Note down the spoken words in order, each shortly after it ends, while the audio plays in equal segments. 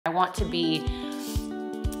want to be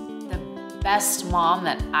the best mom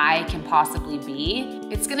that I can possibly be.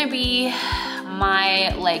 It's gonna be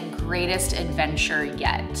my greatest adventure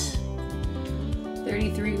yet.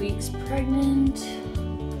 33 weeks pregnant.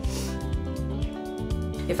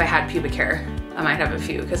 If I had pubic hair, I might have a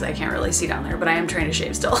few because I can't really see down there, but I am trying to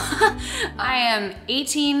shave still. I am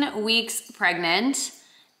 18 weeks pregnant,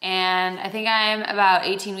 and I think I'm about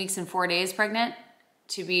 18 weeks and 4 days pregnant,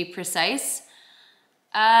 to be precise.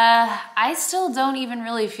 I still don't even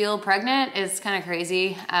really feel pregnant. It's kind of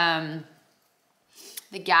crazy.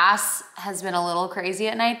 The gas has been a little crazy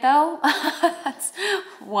at night though. That's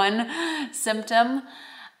one symptom.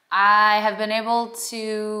 I have been able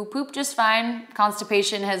to poop just fine.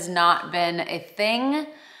 Constipation has not been a thing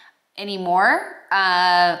anymore.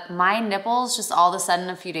 My nipples just all of a sudden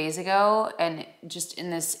a few days ago, and just in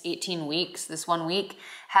this 18 weeks, this 1 week,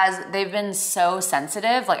 they've been so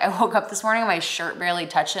sensitive. Like, I woke up this morning and my shirt barely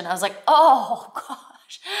touched it, and I was like, oh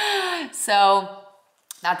gosh. So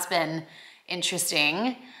that's been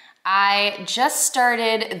interesting. I just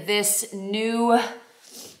started this new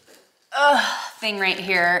thing right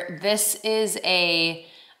here. This is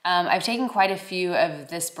I've taken quite a few of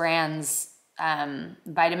this brand's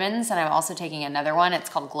vitamins, and I'm also taking another one. It's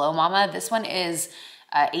called Glow Mama. This one is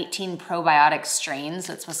 18 probiotic strains.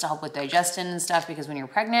 So it's supposed to help with digestion and stuff, because when you're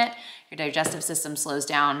pregnant, your digestive system slows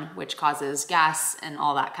down, which causes gas and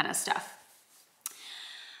all that kind of stuff.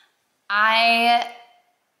 I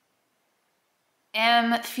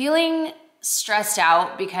am feeling stressed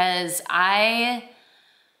out because I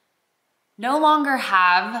no longer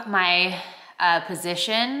have my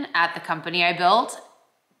position at the company I built,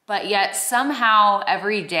 but yet somehow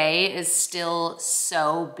every day is still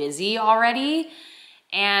so busy already.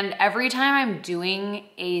 And every time I'm doing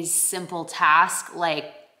a simple task,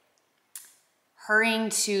 like hurrying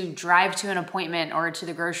to drive to an appointment or to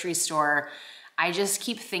the grocery store, I just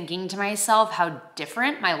keep thinking to myself how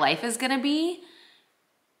different my life is gonna be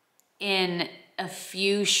in a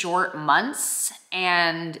few short months,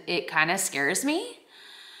 and it kind of scares me.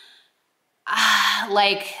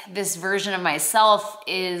 Like, this version of myself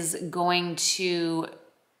is going to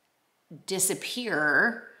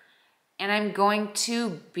disappear, and I'm going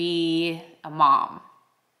to be a mom.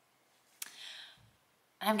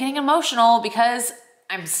 I'm getting emotional because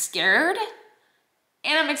I'm scared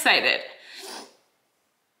and I'm excited.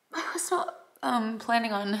 I was not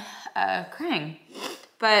planning on crying,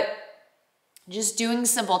 but just doing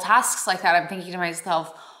simple tasks like that, I'm thinking to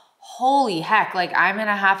myself, holy heck, like, I'm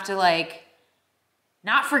gonna have to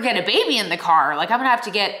not forget a baby in the car. Like, I'm gonna have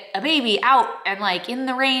to get a baby out and in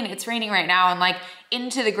the rain, it's raining right now, and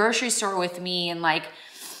into the grocery store with me, and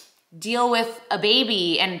deal with a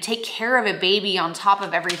baby and take care of a baby on top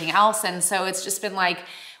of everything else. And so it's just been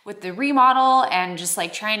with the remodel and just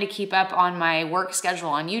trying to keep up on my work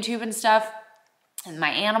schedule on YouTube and stuff, and my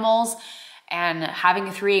animals, and having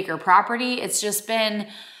a 3-acre property, it's just been,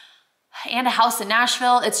 and a house in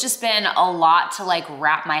Nashville, it's just been a lot to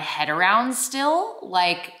wrap my head around still.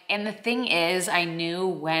 And the thing is, I knew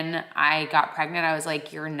when I got pregnant, I was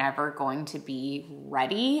like, you're never going to be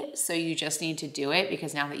ready. So you just need to do it,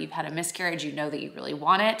 because now that you've had a miscarriage, you know that you really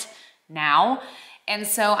want it now. And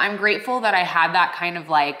so I'm grateful that I had that kind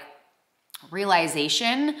of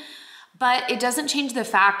realization, but it doesn't change the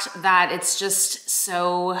fact that it's just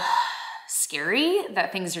so scary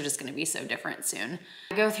that things are just gonna be so different soon.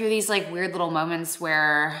 I go through these weird little moments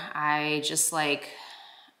where I just right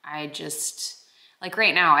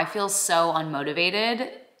now, I feel so unmotivated.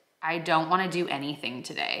 I don't wanna do anything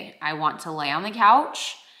today. I want to lay on the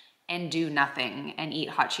couch and do nothing and eat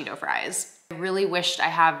hot Cheeto fries. I really wished I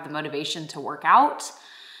had the motivation to work out,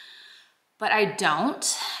 but I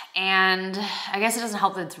don't. And I guess it doesn't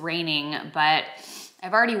help that it's raining, but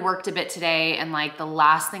I've already worked a bit today, and the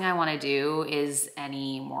last thing I wanna do is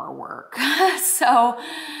any more work. So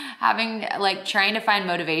trying to find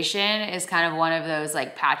motivation is kind of one of those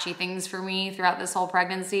patchy things for me throughout this whole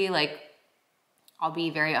pregnancy. I'll be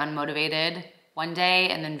very unmotivated one day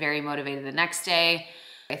and then very motivated the next day.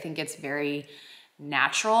 I think it's very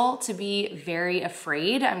natural to be very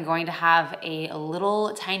afraid. I'm going to have a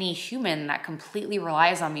little tiny human that completely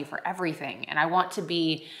relies on me for everything. And I want to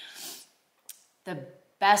be the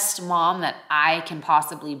best mom that I can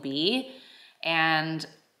possibly be. And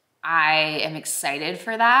I am excited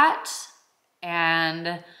for that.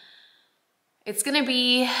 And it's gonna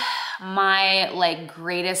be my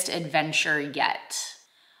greatest adventure yet.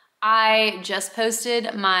 I just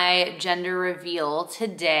posted my gender reveal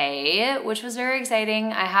today, which was very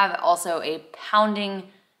exciting. I have also a pounding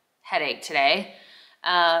headache today.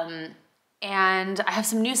 And I have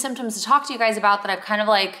some new symptoms to talk to you guys about that I've kind of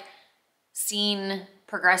like seen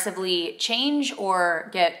progressively change or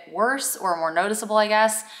get worse or more noticeable, I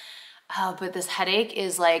guess. But this headache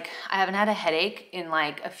is like, I haven't had a headache in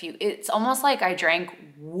like it's almost like I drank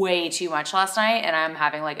way too much last night and I'm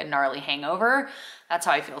having like a gnarly hangover. That's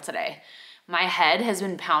how I feel today. My head has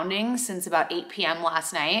been pounding since about 8 p.m.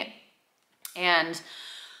 last night. And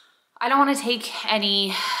I don't want to take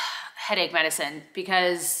any headache medicine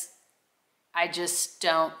because I just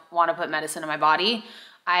don't want to put medicine in my body.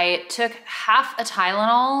 I took half a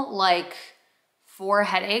Tylenol like for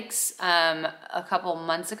headaches a couple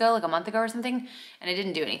months ago, like a month ago or something, and it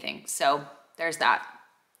didn't do anything. So there's that.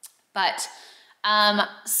 But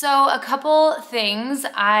so a couple things.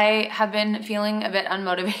 I have been feeling a bit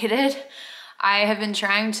unmotivated. I have been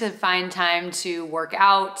trying to find time to work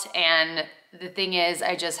out, and the thing is,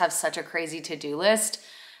 I just have such a crazy to-do list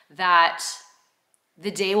that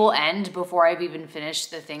the day will end before I've even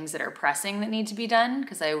finished the things that are pressing that need to be done,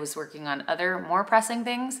 because I was working on other more pressing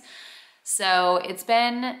things. So it's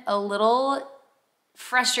been a little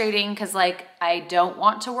frustrating because like I don't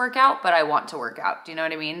want to work out, but I want to work out. Do you know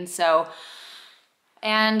what I mean? So,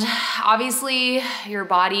 and obviously your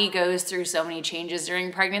body goes through so many changes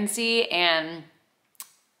during pregnancy and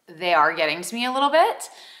they are getting to me a little bit.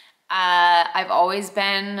 I've always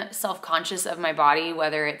been self-conscious of my body,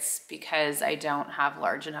 whether it's because I don't have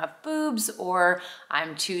large enough boobs or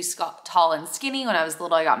I'm too tall and skinny. When I was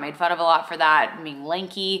little, I got made fun of a lot for that, being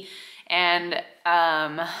lanky. And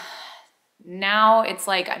now it's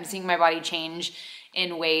like I'm seeing my body change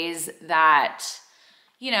in ways that,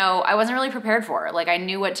 you know, I wasn't really prepared for. Like I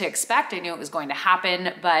knew what to expect. I knew it was going to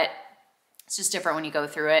happen, but it's just different when you go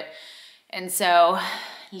through it. And so,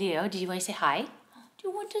 Leo, do you want to say hi? Do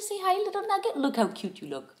you want to say hi, little nugget? Look how cute you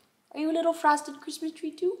look. Are you a little frosted Christmas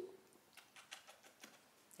tree too?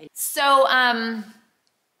 So,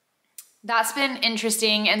 that's been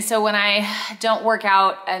interesting. And so when I don't work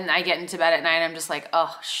out and I get into bed at night, I'm just like,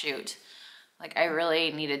 oh shoot, like I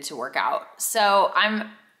really needed to work out. So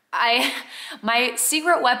my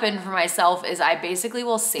secret weapon for myself is I basically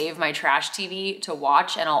will save my trash TV to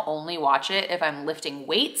watch, and I'll only watch it if I'm lifting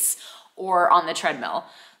weights or on the treadmill.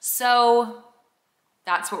 So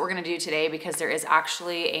that's what we're gonna do today, because there is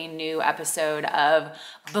actually a new episode of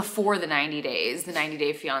Before the 90 Days, the 90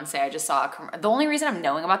 Day Fiance. I just saw the only reason I'm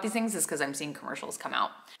knowing about these things is because I'm seeing commercials come out.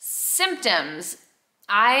 Symptoms.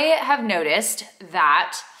 I have noticed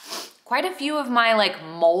that quite a few of my like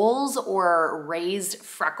moles or raised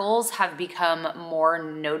freckles have become more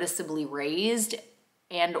noticeably raised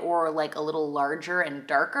and or like a little larger and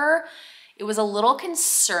darker. It was a little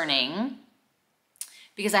concerning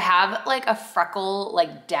because I have like a freckle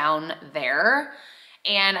like down there,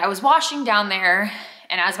 and I was washing down there,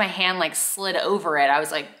 and as my hand like slid over it, I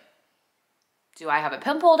was like, do I have a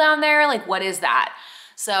pimple down there? Like, what is that?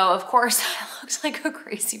 So of course I looked like a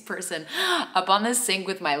crazy person up on the sink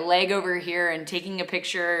with my leg over here and taking a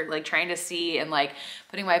picture, like trying to see and like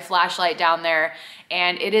putting my flashlight down there.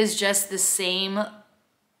 And it is just the same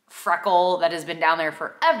freckle that has been down there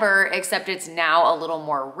forever, except it's now a little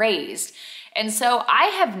more raised. And so I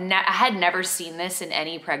had never seen this in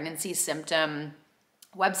any pregnancy symptom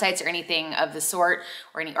websites or anything of the sort,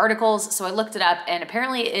 or any articles. So I looked it up, and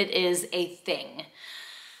apparently it is a thing.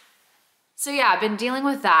 So yeah, I've been dealing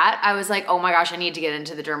with that. I was like, oh my gosh, I need to get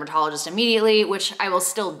into the dermatologist immediately, which I will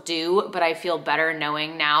still do, but I feel better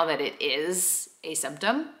knowing now that it is a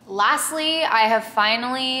symptom. Lastly, I have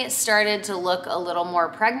finally started to look a little more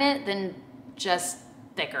pregnant than just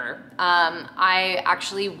thicker. I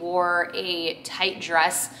actually wore a tight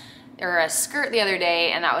dress or a skirt the other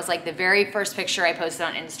day, and that was like the very first picture I posted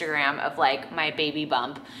on Instagram of like my baby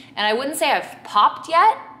bump. And I wouldn't say I've popped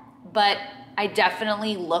yet, but I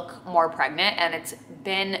definitely look more pregnant, and it's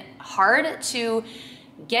been hard to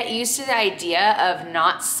get used to the idea of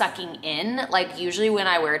not sucking in. Like usually when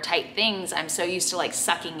I wear tight things, I'm so used to like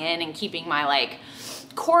sucking in and keeping my like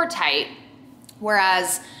core tight.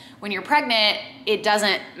 Whereas when you're pregnant, it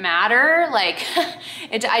doesn't matter. Like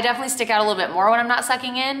I definitely stick out a little bit more when I'm not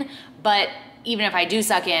sucking in, but even if I do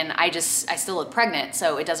suck in, I still look pregnant.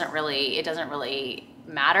 So it doesn't really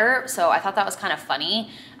matter. So I thought that was kind of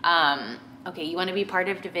funny. Okay, you wanna be part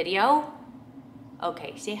of the video?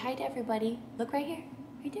 Okay, say hi to everybody. Look right here,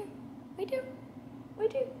 right there, right there,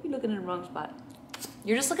 right there. You're looking in the wrong spot.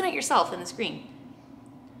 You're just looking at yourself in the screen.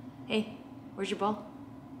 Hey, where's your ball?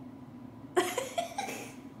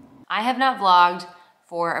 I have not vlogged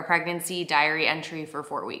for a pregnancy diary entry for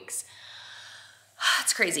 4 weeks.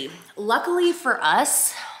 It's crazy. Luckily for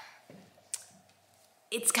us,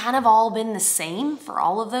 it's kind of all been the same for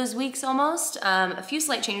all of those weeks almost. A few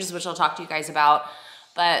slight changes, which I'll talk to you guys about,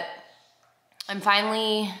 but I'm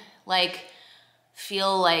finally like,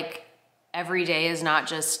 feel like every day is not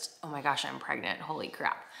just, oh my gosh, I'm pregnant, holy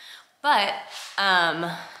crap. But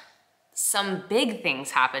some big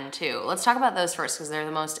things happen too. Let's talk about those first because they're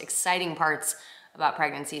the most exciting parts about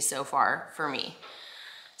pregnancy so far for me.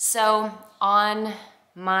 So on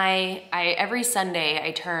every Sunday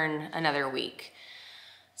I turn another week.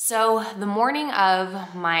 So the morning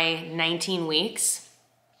of my 19 weeks,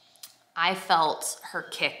 I felt her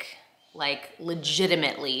kick like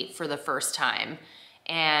legitimately for the first time.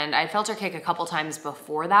 And I felt her kick a couple times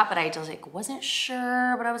before that, but I just like wasn't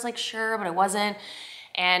sure, but I was like sure, but I wasn't.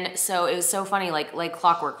 And so it was so funny, like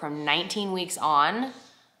clockwork from 19 weeks on,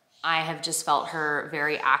 I have just felt her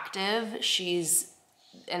very active.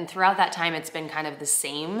 And throughout that time, it's been kind of the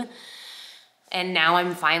same. And now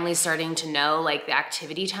I'm finally starting to know like the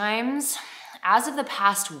activity times. As of the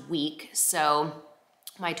past week, so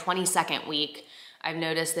my 22nd week, I've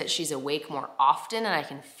noticed that she's awake more often and I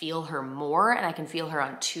can feel her more, and I can feel her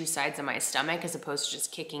on two sides of my stomach as opposed to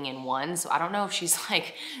just kicking in one. So I don't know if she's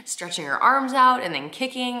like stretching her arms out and then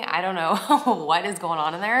kicking. I don't know what is going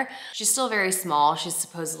on in there. She's still very small. She's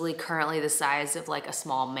supposedly currently the size of like a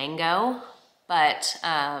small mango, but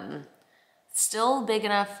still big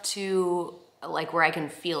enough to like where I can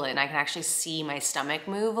feel it and I can actually see my stomach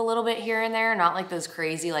move a little bit here and there. Not like those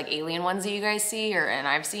crazy like alien ones that you guys see and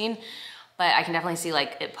I've seen, but I can definitely see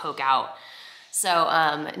like it poke out.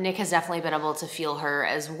 So Nick has definitely been able to feel her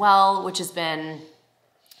as well, which has been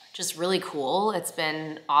just really cool. It's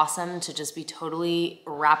been awesome to just be totally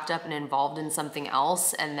wrapped up and involved in something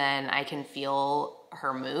else, and then I can feel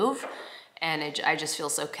her move. And I just feel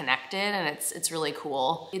so connected, and it's really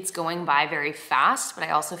cool. It's going by very fast, but I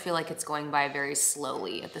also feel like it's going by very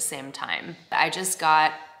slowly at the same time. I just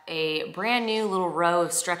got a brand new little row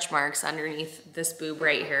of stretch marks underneath this boob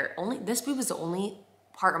right here. This boob is the only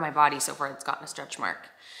part of my body so far that's gotten a stretch mark.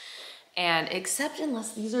 And except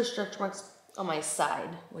unless these are stretch marks on my side,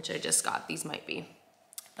 which I just got, these might be.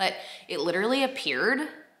 But it literally appeared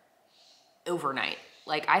overnight.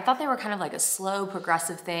 Like I thought they were kind of like a slow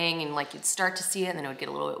progressive thing and like you'd start to see it and then it would get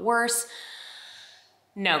a little bit worse.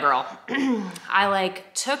 No girl, I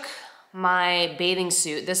like took my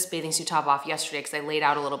this bathing suit top off yesterday because I laid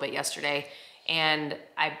out a little bit yesterday, and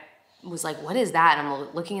I was like, what is that? And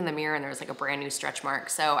I'm looking in the mirror and there's like a brand new stretch mark.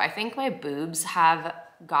 So I think my boobs have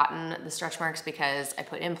gotten the stretch marks because I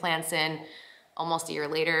put implants in. Almost a year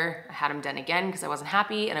later, I had them done again because I wasn't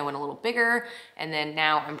happy and I went a little bigger, and then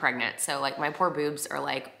now I'm pregnant. So like my poor boobs are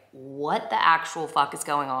like, what the actual fuck is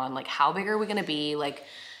going on? Like how big are we gonna be? Like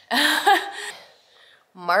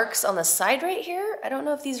marks on the side right here. I don't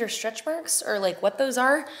know if these are stretch marks or like what those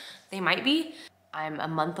are. They might be. I'm a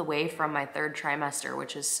month away from my 3rd trimester,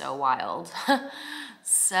 which is so wild.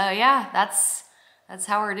 So yeah, that's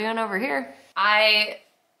how we're doing over here. I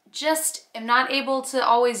just am not able to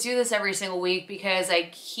always do this every single week because I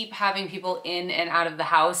keep having people in and out of the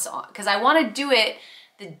house because I want to do it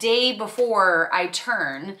the day before I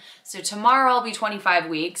turn. So tomorrow I'll be 25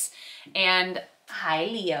 weeks. And hi,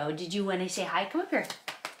 Leo. Did you want to say hi? Come up here.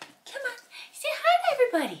 Come on. Say hi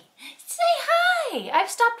to everybody. Say hi. I've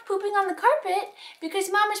stopped pooping on the carpet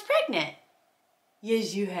because Mom is pregnant.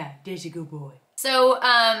 Yes, you have. There's a good boy. So,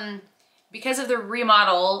 because of the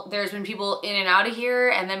remodel, there's been people in and out of here,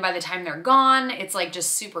 and then by the time they're gone, it's like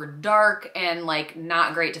just super dark and like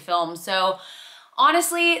not great to film. So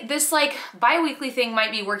honestly, this like bi-weekly thing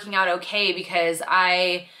might be working out okay because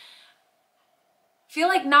I feel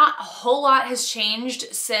like not a whole lot has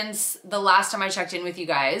changed since the last time I checked in with you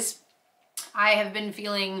guys. I have been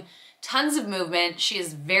feeling tons of movement. She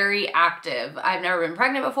is very active. I've never been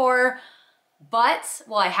pregnant before. But,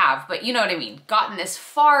 well, I have, but you know what I mean, gotten this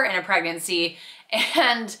far in a pregnancy,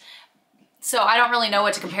 and so I don't really know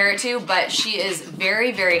what to compare it to, but she is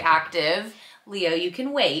very, very active. Leo, you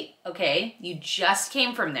can wait, okay? You just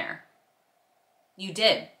came from there. You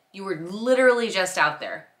did. You were literally just out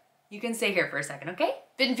there. You can stay here for a second, okay?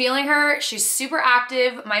 Been feeling her. She's super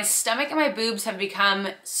active. My stomach and my boobs have become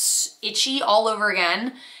itchy all over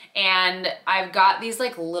again. And I've got these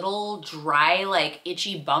like little dry, like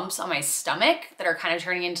itchy bumps on my stomach that are kind of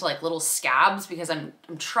turning into like little scabs because I'm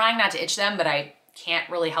trying not to itch them, but I can't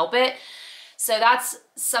really help it. So that's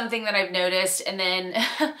something that I've noticed. And then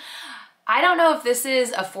I don't know if this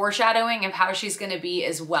is a foreshadowing of how she's gonna be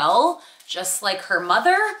as well, just like her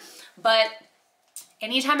mother, but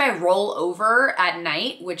anytime I roll over at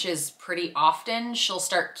night, which is pretty often, she'll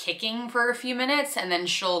start kicking for a few minutes and then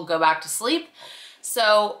she'll go back to sleep.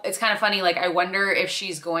 So it's kind of funny, like I wonder if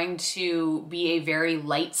she's going to be a very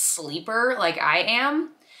light sleeper like I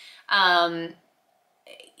am.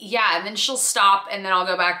 Yeah, and then she'll stop and then I'll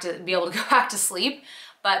go back to be able to go back to sleep.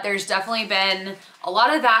 But there's definitely been a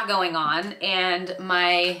lot of that going on. And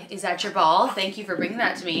is that your ball? Thank you for bringing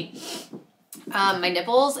that to me. My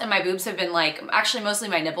nipples and my boobs have been like, actually mostly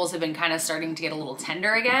my nipples have been kind of starting to get a little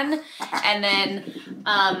tender again. And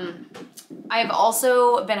then I've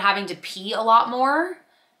also been having to pee a lot more,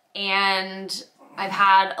 and I've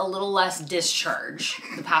had a little less discharge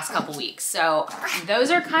the past couple weeks. So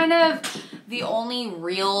those are kind of the only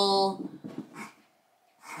real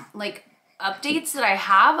like updates that I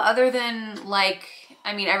have, other than like,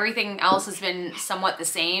 I mean, everything else has been somewhat the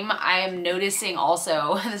same. I am noticing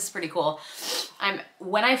also, this is pretty cool.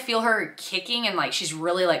 When I feel her kicking and like she's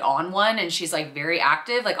really like on one and she's like very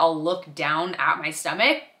active, like I'll look down at my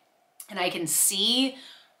stomach and I can see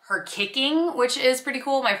her kicking, which is pretty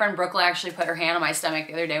cool. My friend Brooklyn actually put her hand on my stomach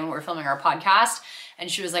the other day when we were filming our podcast,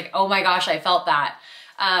 and she was like, oh my gosh, I felt that.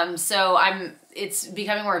 So it's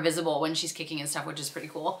becoming more visible when she's kicking and stuff, which is pretty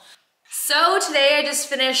cool. So today I just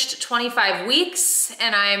finished 25 weeks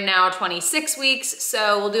and I am now 26 weeks.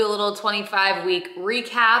 So we'll do a little 25-week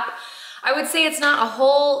recap. I would say it's not a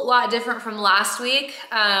whole lot different from last week.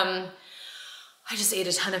 I just ate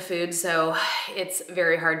a ton of food, so it's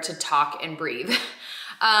very hard to talk and breathe.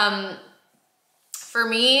 For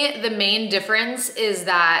me, the main difference is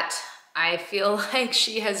that I feel like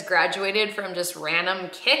she has graduated from just random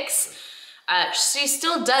kicks. She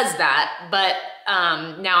still does that, but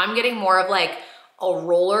now I'm getting more of like a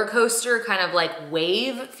roller coaster kind of like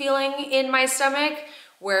wave feeling in my stomach,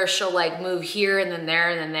 where she'll like move here and then there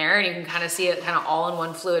and then there, and you can kind of see it kind of all in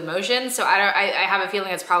one fluid motion. So I have a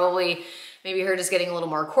feeling it's probably maybe her just getting a little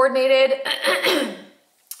more coordinated.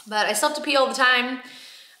 But I still have to pee all the time.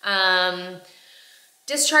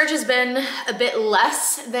 Discharge has been a bit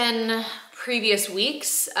less than previous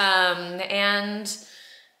weeks, and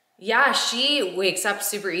yeah, she wakes up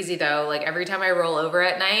super easy though. Like every time I roll over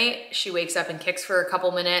at night, she wakes up and kicks for a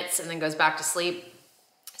couple minutes and then goes back to sleep.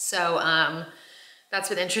 So that's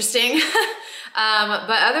been interesting. But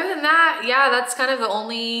other than that, yeah, that's kind of the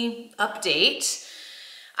only update.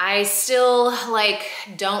 I still like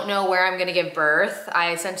don't know where I'm gonna give birth.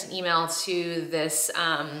 I sent an email to this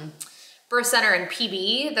birth center in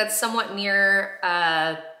PB that's somewhat near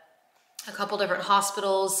a couple different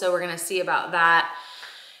hospitals. So we're gonna see about that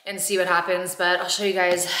and see what happens. But I'll show you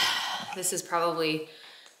guys, this is probably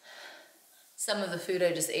some of the food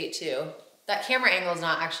I just ate too. That camera angle is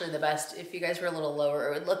not actually the best. If you guys were a little lower,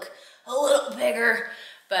 it would look a little bigger.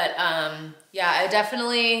 But yeah, I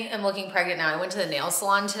definitely am looking pregnant now. I went to the nail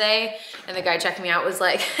salon today and the guy checking me out was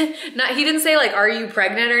like, he didn't say like, are you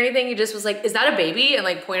pregnant or anything? He just was like, is that a baby? And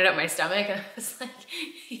like pointed at my stomach, and I was like,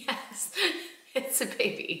 yes, it's a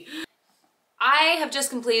baby. I have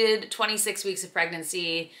just completed 26 weeks of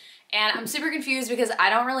pregnancy, and I'm super confused because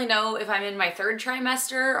I don't really know if I'm in my third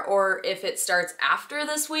trimester or if it starts after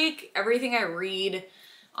this week. Everything I read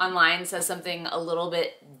online says something a little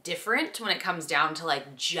bit different when it comes down to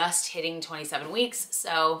like just hitting 27 weeks.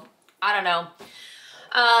 So I don't know.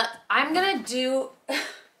 I'm gonna do,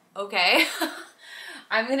 okay.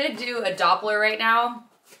 I'm gonna do a Doppler right now.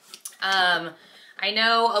 I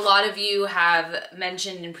know a lot of you have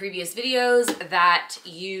mentioned in previous videos that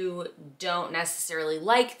you don't necessarily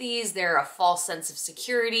like these. They're a false sense of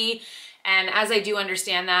security. And as I do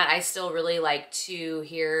understand that, I still really like to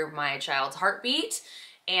hear my child's heartbeat.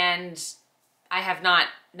 And I have not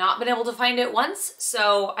been able to find it once.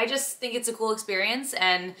 So I just think it's a cool experience,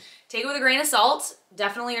 and take it with a grain of salt.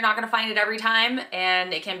 Definitely you're not gonna find it every time,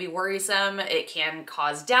 and it can be worrisome. It can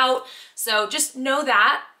cause doubt. So just know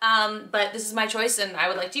that, but this is my choice and I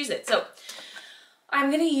would like to use it. So I'm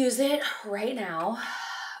gonna use it right now.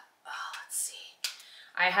 Oh, let's see.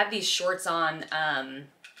 I had these shorts on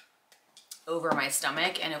over my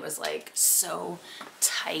stomach and it was like so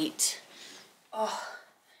tight. Oh.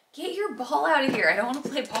 Get your ball out of here. I don't want to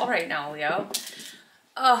play ball right now, Leo.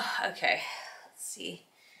 Oh, okay. Let's see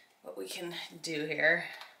what we can do here.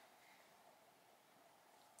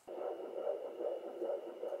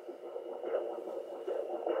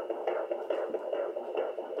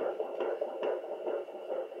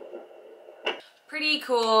 Pretty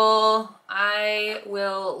cool. I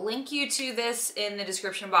will link you to this in the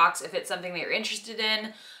description box if it's something that you're interested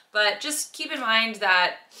in, but just keep in mind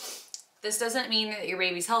that this doesn't mean that your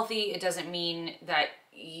baby's healthy. It doesn't mean that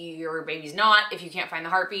your baby's not if you can't find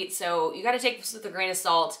the heartbeat. So you got to take this with a grain of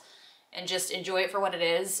salt and just enjoy it for what it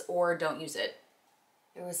is, or don't use it.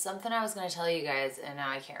 There was something I was going to tell you guys and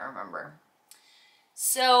now I can't remember.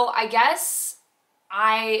 So I guess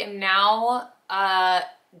I am now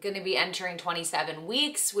gonna be entering 27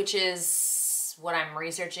 weeks, which is what I'm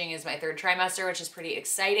researching is my 3rd trimester, which is pretty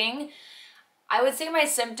exciting. I would say my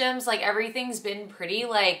symptoms, like everything's been pretty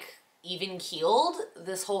like even keeled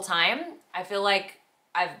this whole time. I feel like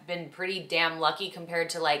I've been pretty damn lucky compared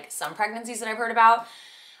to like some pregnancies that I've heard about.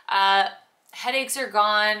 Headaches are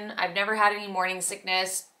gone. I've never had any morning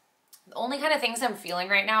sickness. The only kind of things I'm feeling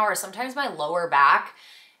right now are sometimes my lower back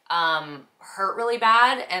hurt really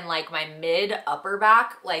bad, and like my mid upper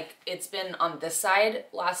back, like it's been on this side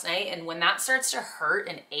last night, and when that starts to hurt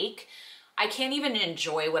and ache, I can't even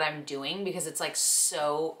enjoy what I'm doing because it's like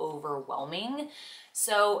so overwhelming.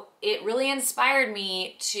 So it really inspired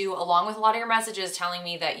me to, along with a lot of your messages telling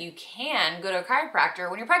me that you can go to a chiropractor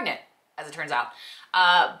when you're pregnant, as it turns out.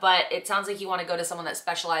 But it sounds like you want to go to someone that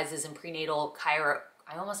specializes in prenatal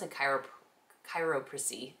I almost said chiropractic.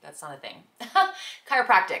 That's not a thing.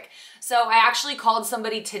 Chiropractic. So I actually called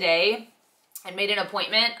somebody today and made an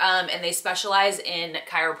appointment, and they specialize in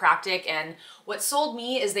chiropractic. And what sold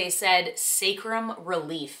me is they said sacrum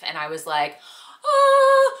relief. And I was like,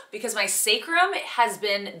 oh, because my sacrum has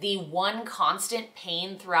been the one constant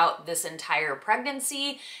pain throughout this entire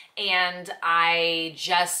pregnancy, and I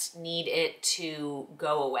just need it to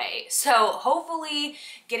go away. So hopefully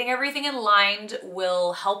getting everything in line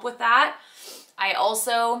will help with that. I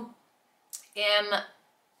also am,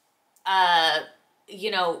 you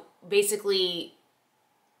know, basically,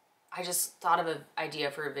 I just thought of an idea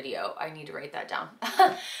for a video. I need to write that down.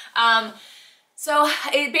 So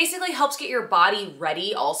it basically helps get your body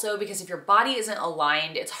ready also, because if your body isn't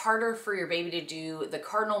aligned, it's harder for your baby to do the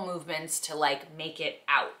cardinal movements to like make it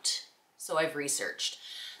out. So I've researched.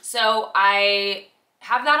 So I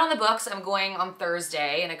have that on the books. I'm going on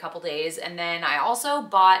Thursday in a couple days. And then I also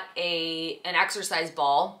bought an exercise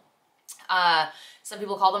ball. Some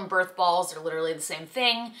people call them birth balls. They're literally the same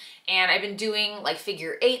thing. And I've been doing like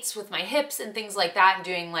figure 8s with my hips and things like that, and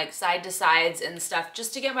doing like side to sides and stuff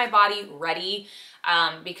just to get my body ready,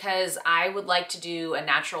 because I would like to do a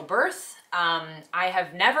natural birth. I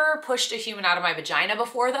have never pushed a human out of my vagina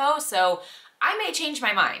before though, so I may change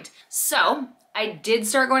my mind. So I did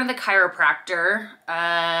start going to the chiropractor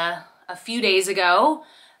a few days ago.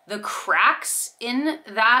 The cracks in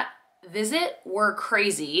that visit were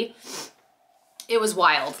crazy. It was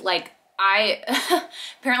wild. Like I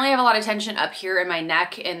apparently have a lot of tension up here in my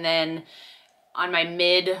neck, and then on my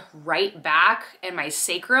mid right back and my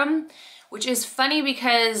sacrum, which is funny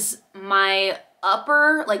because my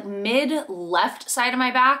upper, like mid left side of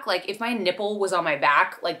my back, like if my nipple was on my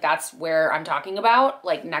back, like that's where I'm talking about,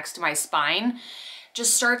 like next to my spine,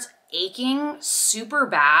 just starts aching super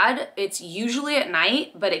bad. It's usually at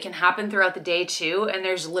night, but it can happen throughout the day too. And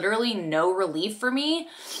there's literally no relief for me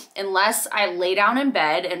unless I lay down in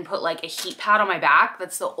bed and put like a heat pad on my back.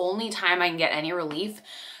 That's the only time I can get any relief.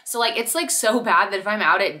 So like, it's like so bad that if I'm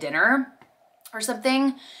out at dinner or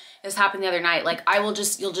something, this happened the other night, like I'm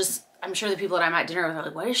sure the people that I'm at dinner with are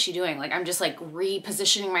like, what is she doing? Like, I'm just like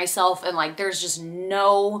repositioning myself, and like, there's just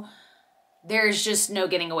no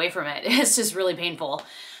getting away from it. It's just really painful.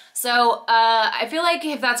 So I feel like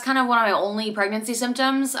if that's kind of one of my only pregnancy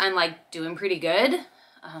symptoms, I'm like doing pretty good.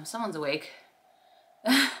 Someone's awake.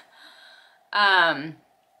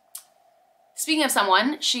 Speaking of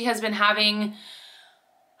someone, she has been having,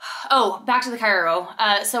 oh, back to the chiro.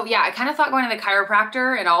 So yeah, I kind of thought going to the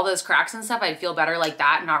chiropractor and all those cracks and stuff, I'd feel better like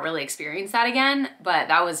that and not really experience that again. But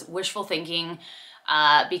that was wishful thinking.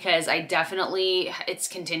 Because it's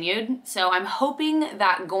continued. So I'm hoping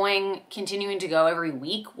that continuing to go every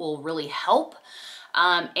week will really help.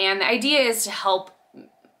 And the idea is to help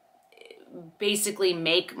basically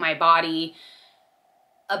make my body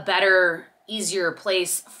a better, easier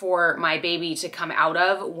place for my baby to come out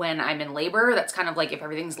of when I'm in labor. That's kind of like if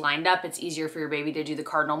everything's lined up, it's easier for your baby to do the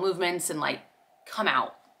cardinal movements and like come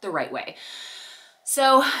out the right way.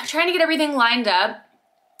 So trying to get everything lined up.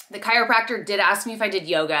 The chiropractor did ask me if I did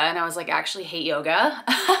yoga, and I was like, I actually hate yoga.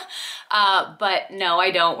 But no,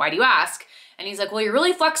 I don't. Why do you ask? And he's like, well, you're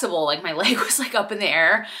really flexible. Like my leg was like up in the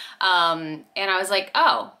air. And I was like,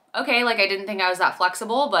 oh, okay. Like I didn't think I was that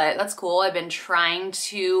flexible, but that's cool. I've been trying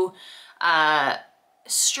to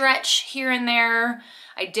stretch here and there.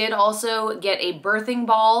 I did also get a birthing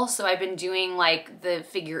ball. So I've been doing like the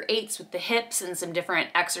figure 8s with the hips and some different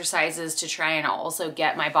exercises to try and also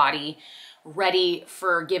get my body ready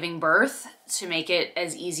for giving birth to make it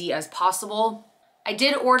as easy as possible. I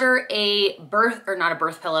did order a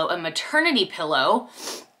maternity pillow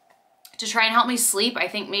to try and help me sleep. I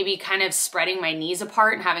think maybe kind of spreading my knees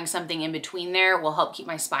apart and having something in between there will help keep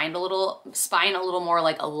my spine a little more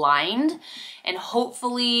like aligned, and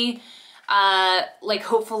hopefully Like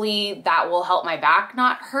hopefully that will help my back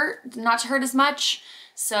not to hurt as much.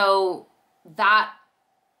 So that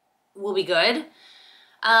will be good.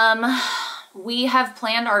 We have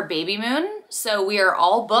planned our baby moon. So we are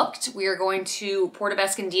all booked. We are going to Puerto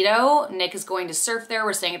Escondido. Nick is going to surf there.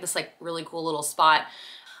 We're staying at this like really cool little spot.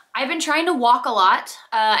 I've been trying to walk a lot.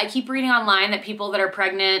 I keep reading online that people that are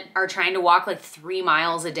pregnant are trying to walk like 3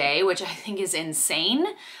 miles a day, which I think is insane.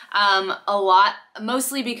 A lot,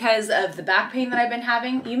 mostly because of the back pain that I've been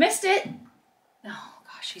having. You missed it. Oh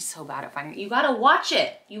gosh, she's so bad at finding it. You gotta watch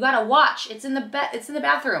it. You gotta watch. It's in the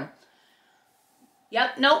bathroom.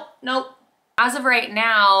 Yep, nope. As of right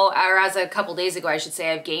now, or as a couple days ago, I should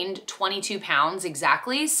say, I've gained 22 pounds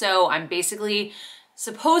exactly. So I'm basically,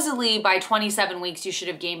 supposedly by 27 weeks, you should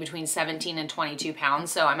have gained between 17 and 22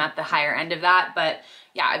 pounds. So I'm at the higher end of that. But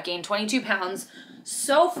yeah, I've gained 22 pounds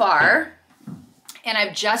so far. And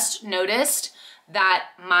I've just noticed that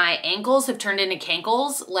my ankles have turned into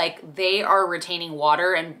cankles. Like they are retaining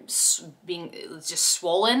water and being just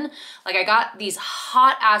swollen. Like I got these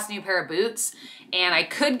hot ass new pair of boots and I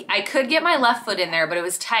could get my left foot in there, but it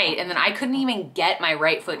was tight. And then I couldn't even get my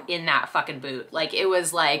right foot in that fucking boot. Like it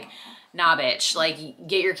was like, nah bitch, like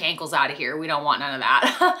get your cankles out of here. We don't want none of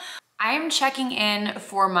that. I am checking in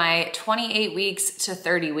for my 28 weeks to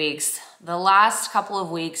 30 weeks. The last couple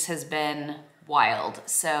of weeks has been wild.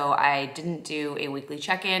 So I didn't do a weekly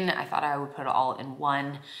check-in. I thought I would put it all in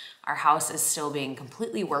one. Our house is still being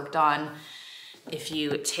completely worked on. If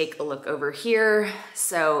you take a look over here,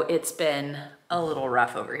 so it's been a little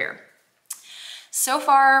rough over here. So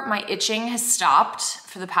far, my itching has stopped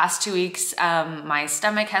for the past 2 weeks. My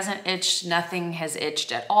stomach hasn't itched, nothing has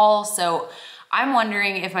itched at all. So I'm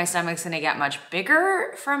wondering if my stomach's gonna get much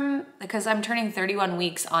bigger because I'm turning 31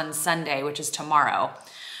 weeks on Sunday, which is tomorrow.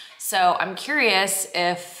 So I'm curious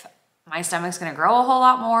if my stomach's gonna grow a whole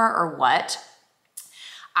lot more or what.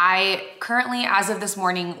 I currently, as of this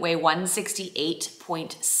morning, weigh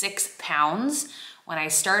 168.6 pounds. When I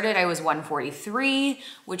started, I was 143,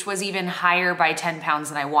 which was even higher by 10 pounds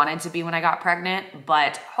than I wanted to be when I got pregnant.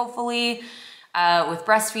 But hopefully with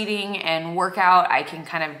breastfeeding and workout, I can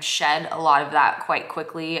kind of shed a lot of that quite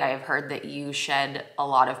quickly. I have heard that you shed a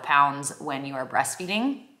lot of pounds when you are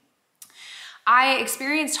breastfeeding. I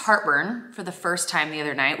experienced heartburn for the first time the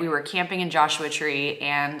other night. We were camping in Joshua Tree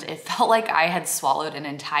and it felt like I had swallowed an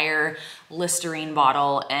entire Listerine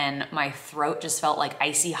bottle and my throat just felt like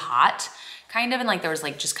icy hot, kind of, and like there was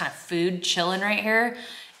like just kind of food chilling right here.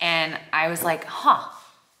 And I was like, huh,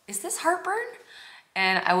 is this heartburn?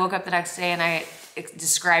 And I woke up the next day and I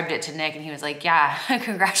described it to Nick and he was like, yeah,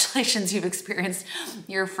 congratulations, you've experienced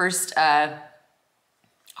your first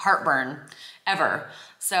heartburn ever.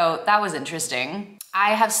 So that was interesting.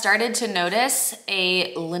 I have started to notice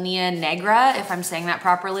a linea negra, if I'm saying that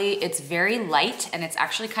properly. It's very light and it's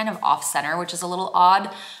actually kind of off center, which is a little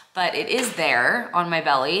odd, but it is there on my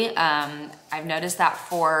belly. I've noticed that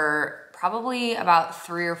for probably about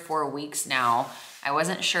 3 or 4 weeks now. I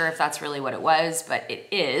wasn't sure if that's really what it was, but it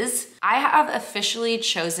is. I have officially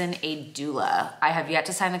chosen a doula. I have yet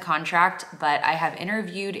to sign the contract, but I have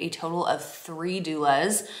interviewed a total of 3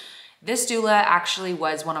 doulas. This doula actually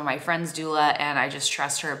was one of my friend's doula and I just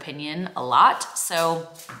trust her opinion a lot. So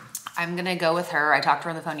I'm gonna go with her. I talked to her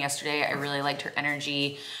on the phone yesterday. I really liked her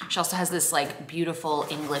energy. She also has this like beautiful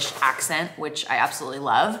English accent, which I absolutely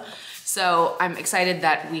love. So I'm excited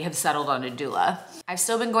that we have settled on a doula. I've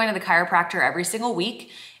still been going to the chiropractor every single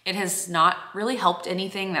week. It has not really helped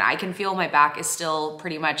anything that I can feel. My back is still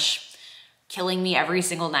pretty much killing me every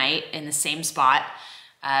single night in the same spot.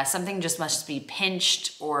 Something just must be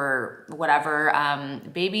pinched or whatever.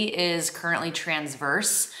 Baby is currently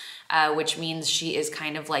transverse, which means she is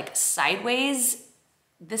kind of like sideways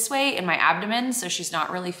this way in my abdomen. So she's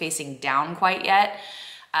not really facing down quite yet.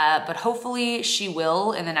 But hopefully she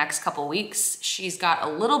will in the next couple weeks. She's got a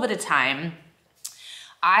little bit of time.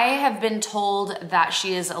 I have been told that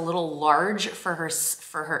she is a little large for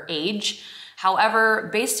her age. However,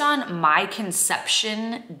 based on my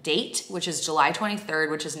conception date, which is July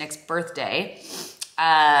 23rd, which is Nick's birthday,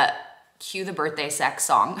 cue the birthday sex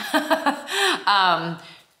song.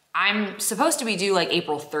 I'm supposed to be due like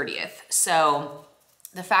April 30th. So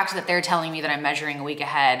the fact that they're telling me that I'm measuring a week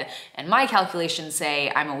ahead and my calculations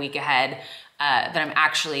say I'm a week ahead, that I'm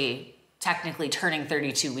actually technically turning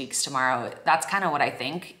 32 weeks tomorrow, that's kind of what I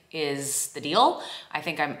think is the deal. I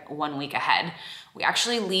think I'm 1 week ahead, We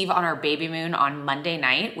actually leave on our baby moon on Monday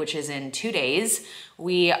night, which is in 2 days.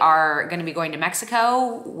 We are gonna be going to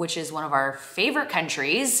Mexico, which is one of our favorite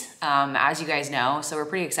countries, as you guys know, so we're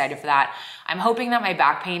pretty excited for that. I'm hoping that my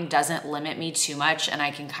back pain doesn't limit me too much and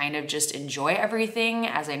I can kind of just enjoy everything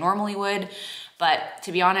as I normally would. But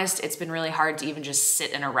to be honest, it's been really hard to even just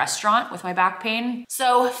sit in a restaurant with my back pain.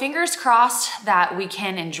 So fingers crossed that we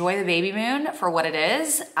can enjoy the baby moon for what it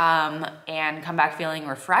is, and come back feeling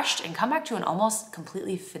refreshed and come back to an almost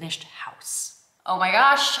completely finished house. Oh my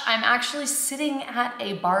gosh, I'm actually sitting at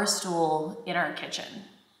a bar stool in our kitchen.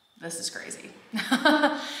 This is crazy.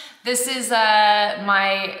 This is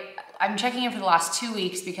I'm checking in for the last 2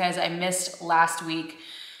 weeks because I missed last week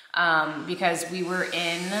because we were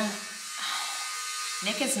in,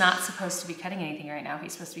 Nick is not supposed to be cutting anything right now.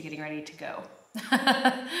 He's supposed to be getting ready to go.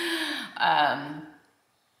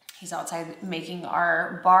 He's outside making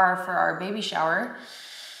our bar for our baby shower.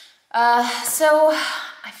 So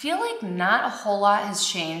I feel like not a whole lot has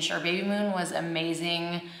changed. Our baby moon was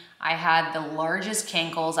amazing. I had the largest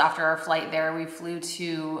cankles after our flight there. We flew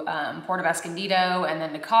to Puerto Escondido and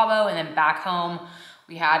then to Cabo and then back home.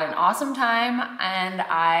 We had an awesome time and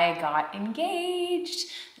I got engaged.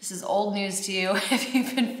 This is old news to you if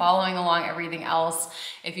you've been following along everything else.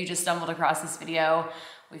 If you just stumbled across this video,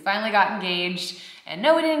 we finally got engaged. And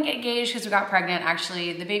no, we didn't get engaged because we got pregnant.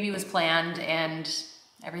 Actually, the baby was planned and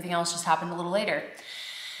everything else just happened a little later.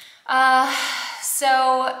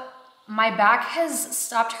 So my back has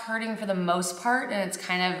stopped hurting for the most part and it's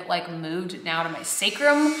kind of like moved now to my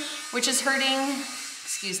sacrum, which is hurting.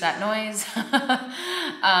 Excuse that noise.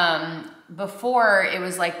 Before it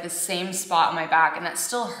was like the same spot on my back and that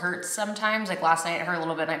still hurts sometimes. Like last night it hurt a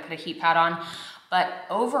little bit and I put a heat pad on. But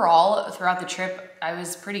overall, throughout the trip, I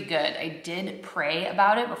was pretty good. I did pray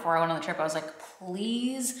about it before I went on the trip. I was like,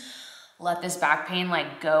 please let this back pain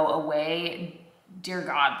like go away. Dear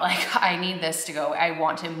God, like I need this to go. I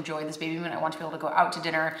want to enjoy this baby moon. I want to be able to go out to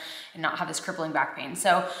dinner and not have this crippling back pain.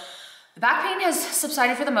 So the back pain has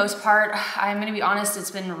subsided for the most part. I'm gonna be honest,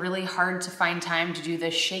 it's been really hard to find time to do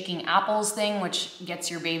the shaking apples thing, which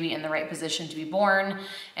gets your baby in the right position to be born.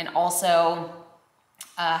 And also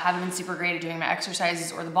haven't been super great at doing my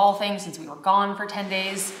exercises or the ball thing since we were gone for 10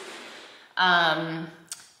 days. And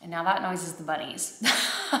now that noise is the bunnies.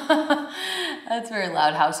 That's a very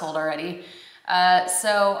loud household already.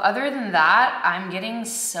 So other than that, I'm getting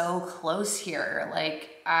so close here. Like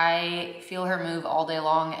I feel her move all day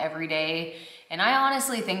long, every day. And I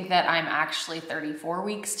honestly think that I'm actually 34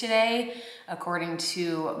 weeks today, according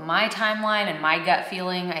to my timeline and my gut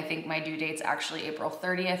feeling. I think my due date's actually April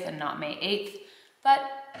 30th and not May 8th, but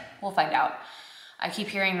we'll find out. I keep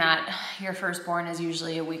hearing that your firstborn is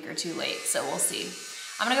usually a week or two late, so we'll see.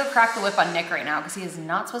 I'm gonna go crack the whip on Nick right now because he is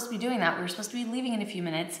not supposed to be doing that. We were supposed to be leaving in a few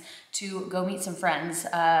minutes to go meet some friends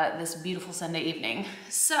this beautiful Sunday evening.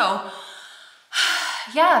 So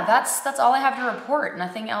yeah, that's all I have to report.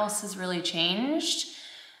 Nothing else has really changed.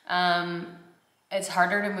 It's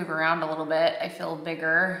harder to move around a little bit. I feel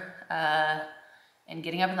bigger and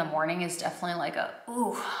getting up in the morning is definitely like a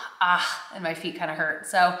ooh, ah, and my feet kind of hurt.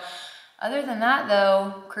 So other than that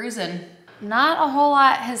though, cruising. Not a whole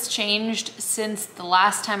lot has changed since the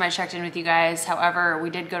last time I checked in with you guys. However, we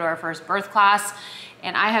did go to our first birth class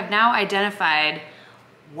and I have now identified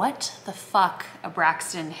what the fuck a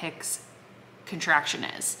Braxton Hicks contraction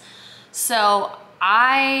is. So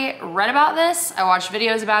I read about this, I watched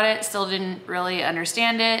videos about it, still didn't really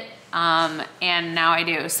understand it, and now I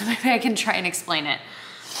do. So maybe I can try and explain it.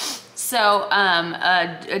 So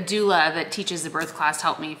a doula that teaches the birth class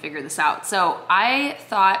helped me figure this out. So I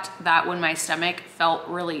thought that when my stomach felt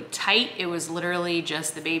really tight, it was literally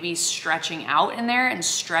just the baby stretching out in there and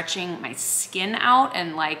stretching my skin out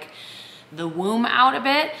and like the womb out a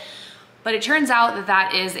bit. But it turns out that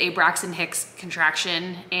that is a Braxton Hicks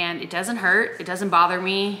contraction and it doesn't hurt, it doesn't bother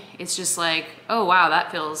me. It's just like, oh wow,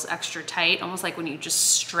 that feels extra tight, almost like when you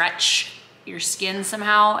just stretch your skin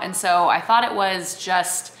somehow. And so I thought it was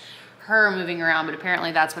just her moving around, but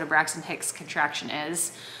apparently that's what a Braxton Hicks contraction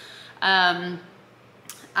is. I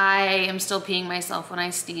am still peeing myself when I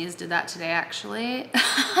sneeze, did that today actually.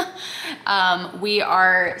 We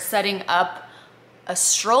are setting up a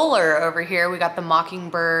stroller over here. We got the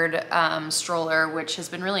Mockingbird stroller, which has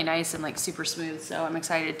been really nice and like super smooth. So I'm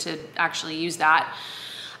excited to actually use that.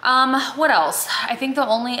 What else? I think the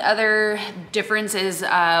only other difference is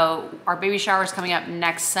our baby shower is coming up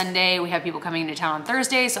next Sunday. We have people coming into town on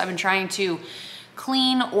Thursday. So I've been trying to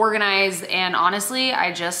clean, organize, and honestly,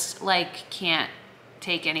 I just like can't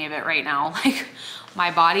take any of it right now. Like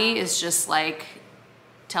my body is just like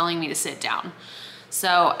telling me to sit down.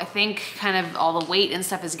 So I think kind of all the weight and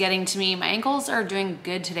stuff is getting to me. My ankles are doing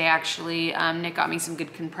good today, actually. Nick got me some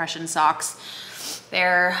good compression socks.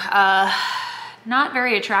 They're not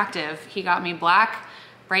very attractive. He got me black,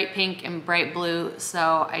 bright pink, and bright blue.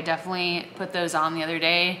 So I definitely put those on the other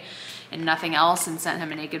day and nothing else and sent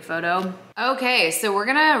him a naked photo. Okay, so we're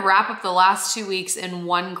gonna wrap up the last 2 weeks in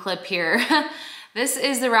one clip here. This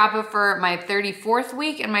is the wrap up for my 34th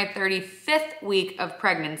week and my 35th week of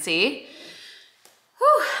pregnancy.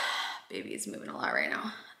 Whew, baby is moving a lot right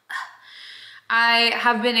now. I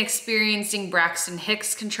have been experiencing Braxton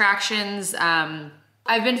Hicks contractions.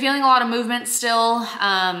 I've been feeling a lot of movement still.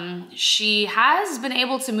 She has been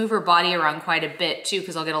able to move her body around quite a bit too,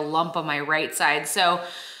 because I'll get a lump on my right side. So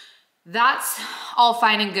that's all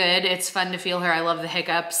fine and good. It's fun to feel her. I love the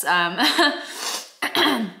hiccups.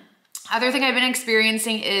 Other thing I've been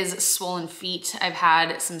experiencing is swollen feet. I've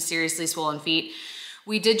had some seriously swollen feet.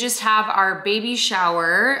 We did just have our baby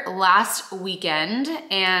shower last weekend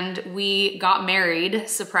and we got married.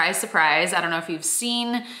 Surprise, surprise. I don't know if you've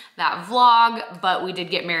seen that vlog, but we did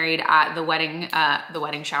get married at the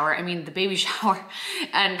wedding shower. I mean, the baby shower,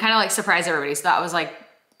 and kind of like surprise everybody. So that was like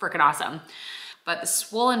freaking awesome. But the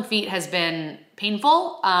swollen feet has been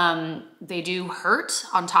painful. They do hurt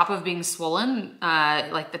on top of being swollen,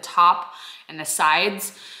 like the top and the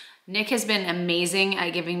sides. Nick has been amazing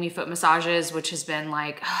at giving me foot massages, which has been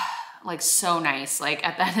like so nice. Like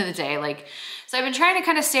at the end of the day, so I've been trying to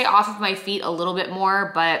kind of stay off of my feet a little bit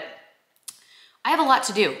more, but I have a lot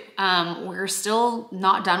to do. We're still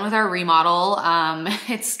not done with our remodel.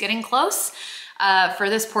 It's getting close. For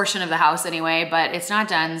this portion of the house anyway, but it's not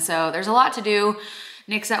done. So there's a lot to do.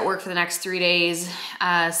 Nick's at work for the next 3 days.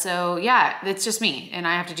 So yeah, it's just me and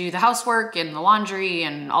I have to do the housework and the laundry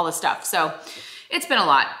and all this stuff. So it's been a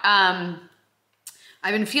lot. I've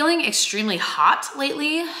been feeling extremely hot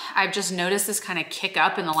lately. I've just noticed this kind of kick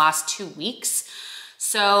up in the last 2 weeks.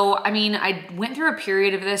 So, I mean, I went through a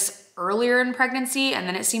period of this earlier in pregnancy and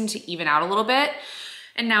then it seemed to even out a little bit.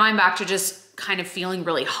 And now I'm back to just kind of feeling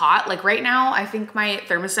really hot. Like right now, I think my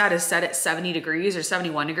thermostat is set at 70 degrees or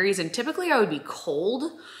 71 degrees. And typically I would be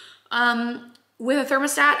cold with a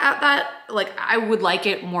thermostat at that. Like I would like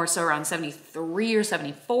it more so around 73 or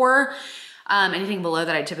 74. Anything below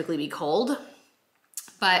that I'd typically be cold.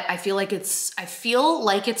 But I feel like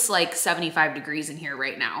it's like 75 degrees in here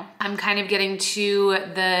right now. I'm kind of getting to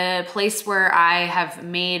the place where I have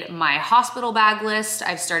made my hospital bag list.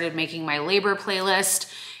 I've started making my labor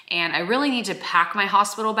playlist. And I really need to pack my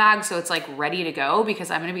hospital bag so it's like ready to go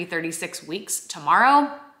because I'm gonna be 36 weeks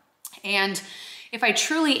tomorrow. And if I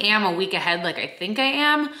truly am a week ahead like I think I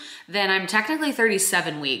am, then I'm technically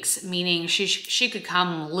 37 weeks, meaning she could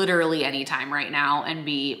come literally anytime right now and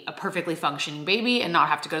be a perfectly functioning baby and not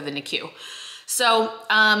have to go to the NICU. So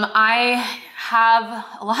I have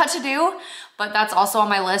a lot to do, but that's also on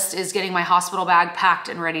my list is getting my hospital bag packed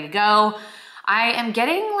and ready to go. I am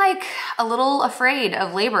getting like a little afraid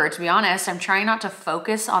of labor, to be honest. I'm trying not to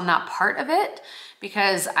focus on that part of it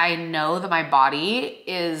because I know that my body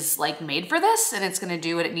is like made for this and it's gonna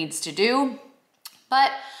do what it needs to do.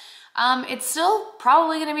 But it's still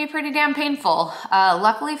probably gonna be pretty damn painful.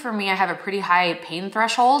 Luckily for me, I have a pretty high pain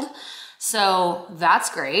threshold, so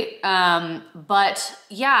that's great. But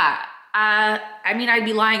yeah, I mean, I'd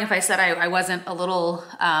be lying if I said I wasn't a little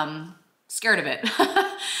scared of it.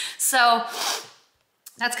 So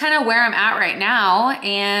that's kind of where I'm at right now.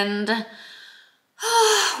 And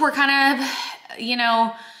we're kind of, you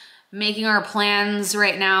know, making our plans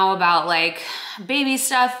right now about like baby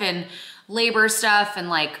stuff and labor stuff and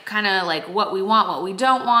like kind of like what we want, what we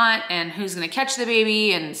don't want, and who's gonna catch the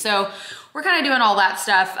baby. And so we're kind of doing all that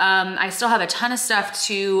stuff. I still have a ton of stuff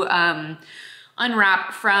to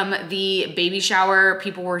unwrap from the baby shower.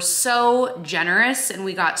 People were so generous and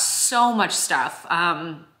we got so much stuff.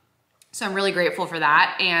 So I'm really grateful for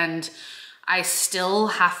that. And I still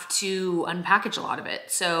have to unpackage a lot of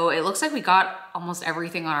it. So it looks like we got almost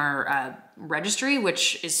everything on our registry,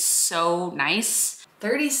 which is so nice.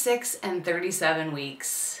 36 and 37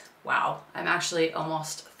 weeks. Wow, I'm actually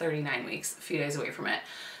almost 39 weeks, a few days away from it.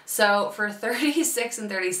 So for 36 and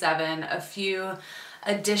 37, a few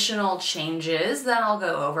additional changes that I'll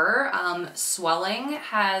go over. Swelling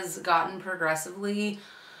has gotten progressively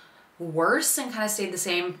worse and kind of stayed the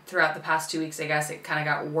same throughout the past 2 weeks. I guess it kind of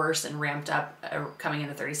got worse and ramped up coming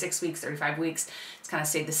into 36 weeks, 35 weeks. It's kind of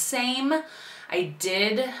stayed the same. I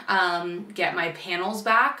did get my panels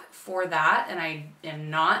back for that, and I am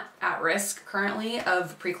not at risk currently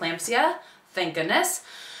of preeclampsia, thank goodness.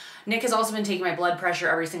 Nick has also been taking my blood pressure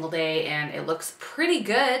every single day and it looks pretty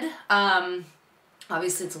good.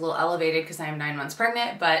 Obviously it's a little elevated because I am 9 months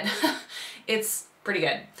pregnant, but it's pretty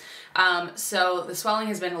good. So the swelling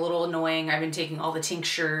has been a little annoying. I've been taking all the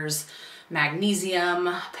tinctures, magnesium,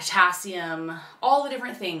 potassium, all the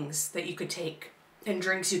different things that you could take and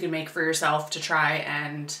drinks you can make for yourself to try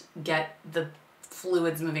and get the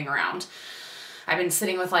fluids moving around. I've been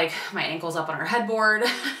sitting with like my ankles up on our headboard.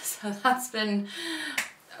 So that's been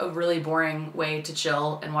a really boring way to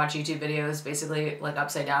chill and watch YouTube videos, basically like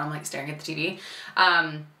upside down. I'm like staring at the TV.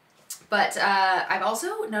 But I've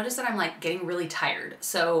also noticed that I'm like getting really tired.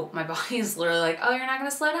 So my body is literally like, oh, you're not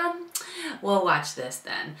gonna slow down? Well, watch this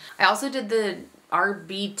then. I also did the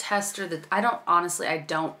RB test, or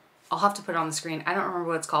I'll have to put it on the screen. I don't remember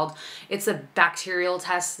what it's called. It's a bacterial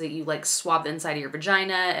test that you like swab the inside of your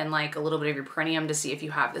vagina and like a little bit of your perineum to see if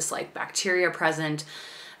you have this like bacteria present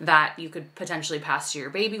that you could potentially pass to your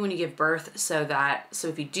baby when you give birth, so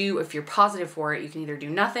if you're positive for it, you can either do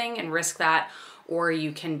nothing and risk that, or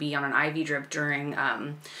you can be on an IV drip during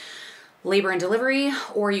labor and delivery,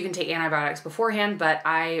 or you can take antibiotics beforehand. But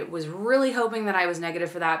I was really hoping that I was negative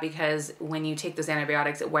for that, because when you take those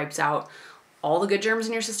antibiotics, it wipes out all the good germs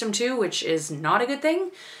in your system too, which is not a good thing.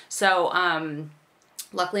 So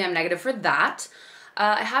luckily I'm negative for that.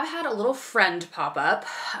 I have had a little friend pop up,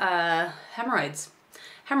 hemorrhoids.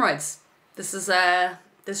 This is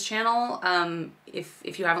this channel,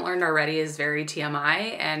 if you haven't learned already, is very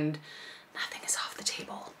TMI and nothing is off the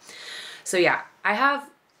table. So yeah, I have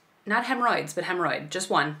not hemorrhoids, but hemorrhoid, just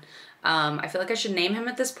one. I feel like I should name him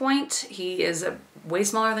at this point. He is way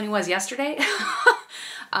smaller than he was yesterday.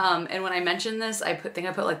 And when I mentioned this, I put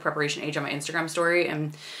like Preparation H on my Instagram story,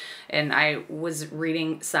 and I was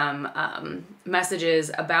reading some messages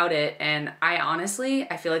about it, and I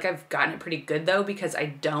feel like I've gotten it pretty good though, because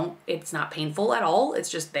it's not painful at all. It's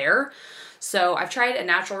just there. So I've tried a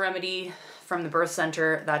natural remedy from the birth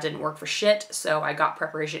center. That didn't work for shit. So I got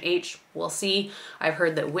Preparation H. We'll see. I've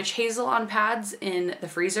heard that witch hazel on pads in the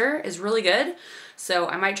freezer is really good. So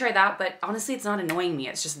I might try that, but honestly, it's not annoying me.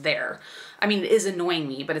 It's just there. I mean, it is annoying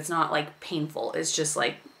me, but it's not like painful. It's just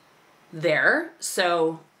like there.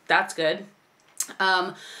 So that's good.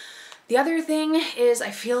 The other thing is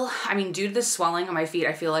due to the swelling on my feet,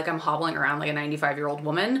 I feel like I'm hobbling around like a 95-year-old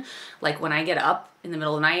woman. Like when I get up in the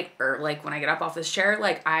middle of the night, or like when I get up off this chair,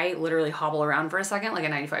 like I literally hobble around for a second like a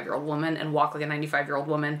 95-year-old woman and walk like a 95-year-old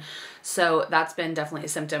woman. So that's been definitely a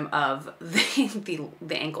symptom of the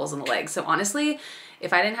ankles and the legs. So honestly,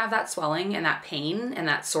 if I didn't have that swelling and that pain and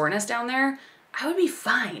that soreness down there, I would be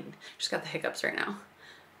fine. Just got the hiccups right now.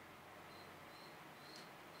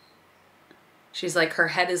 She's like, her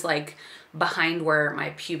head is like behind where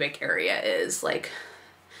my pubic area is. Like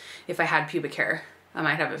if I had pubic hair, I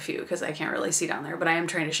might have a few because I can't really see down there, but I am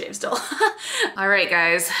trying to shave still. All right,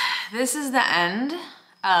 guys, this is the end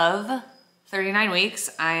of 39 weeks.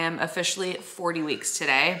 I am officially 40 weeks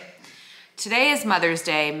today. Today is Mother's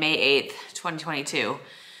Day, May 8th, 2022.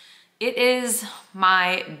 It is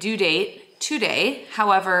my due date today.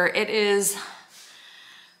 However, it is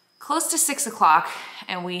close to 6 o'clock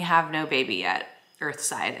and we have no baby yet,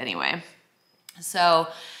 Earthside anyway. So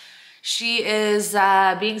she is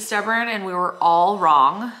being stubborn, and we were all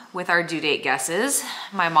wrong with our due date guesses.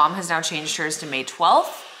 My mom has now changed hers to May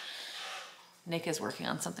 12th. Nick is working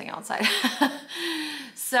on something outside.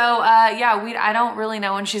 So yeah, I don't really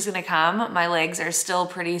know when she's gonna come. My legs are still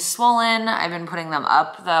pretty swollen. I've been putting them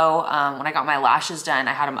up though. When I got my lashes done,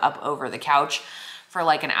 I had them up over the couch for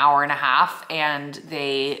like an hour and a half, and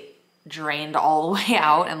they drained all the way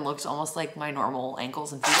out and looked almost like my normal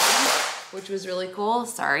ankles and feet, which was really cool.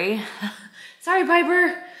 Sorry. Sorry,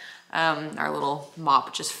 Piper. Our little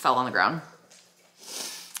mop just fell on the ground.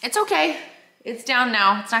 It's okay. It's down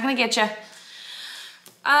now. It's not gonna get you.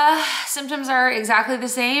 Symptoms are exactly the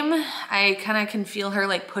same. I kind of can feel her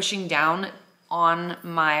like pushing down on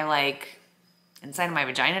my like inside of my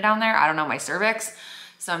vagina down there. I don't know, my cervix.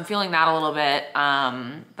 So I'm feeling that a little bit,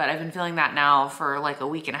 but I've been feeling that now for like a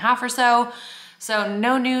week and a half or so. So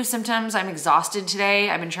no new symptoms. I'm exhausted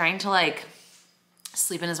today. I've been trying to like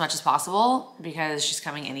sleep in as much as possible because she's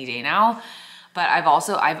coming any day now. But I've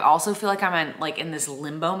also feel like I'm in this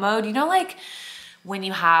limbo mode. You know, like when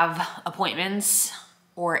you have appointments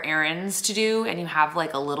or errands to do and you have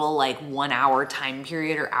like a little like 1 hour time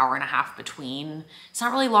period or hour and a half between. It's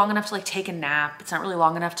not really long enough to like take a nap. It's not really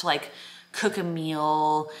long enough to like cook a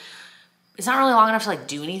meal. It's not really long enough to like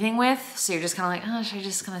do anything with. So you're just kind of like, oh, should I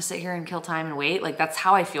just kind of sit here and kill time and wait? Like that's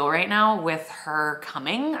how I feel right now with her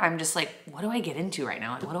coming. I'm just like, what do I get into right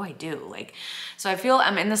now? Like, what do I do? Like, so I feel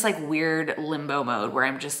I'm in this like weird limbo mode where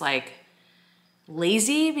I'm just like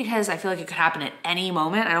lazy because I feel like it could happen at any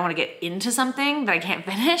moment. I don't want to get into something that I can't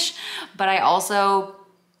finish, but I also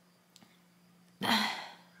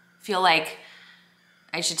feel like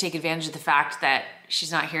I should take advantage of the fact that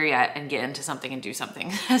she's not here yet and get into something and do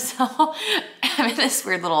something. So I'm in this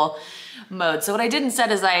weird little mode. So what I did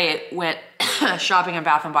instead is I went shopping at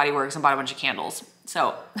Bath & Body Works and bought a bunch of candles.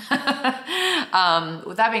 So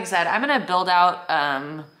with that being said, I'm gonna build out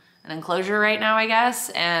an enclosure right now, I guess,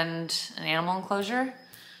 and an animal enclosure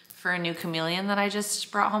for a new chameleon that I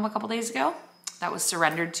just brought home a couple days ago. That was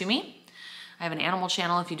surrendered to me. I have an animal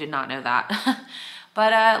channel if you did not know that.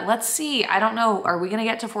 But let's see, I don't know, are we gonna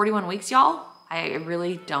get to 41 weeks, y'all? I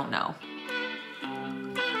really don't know.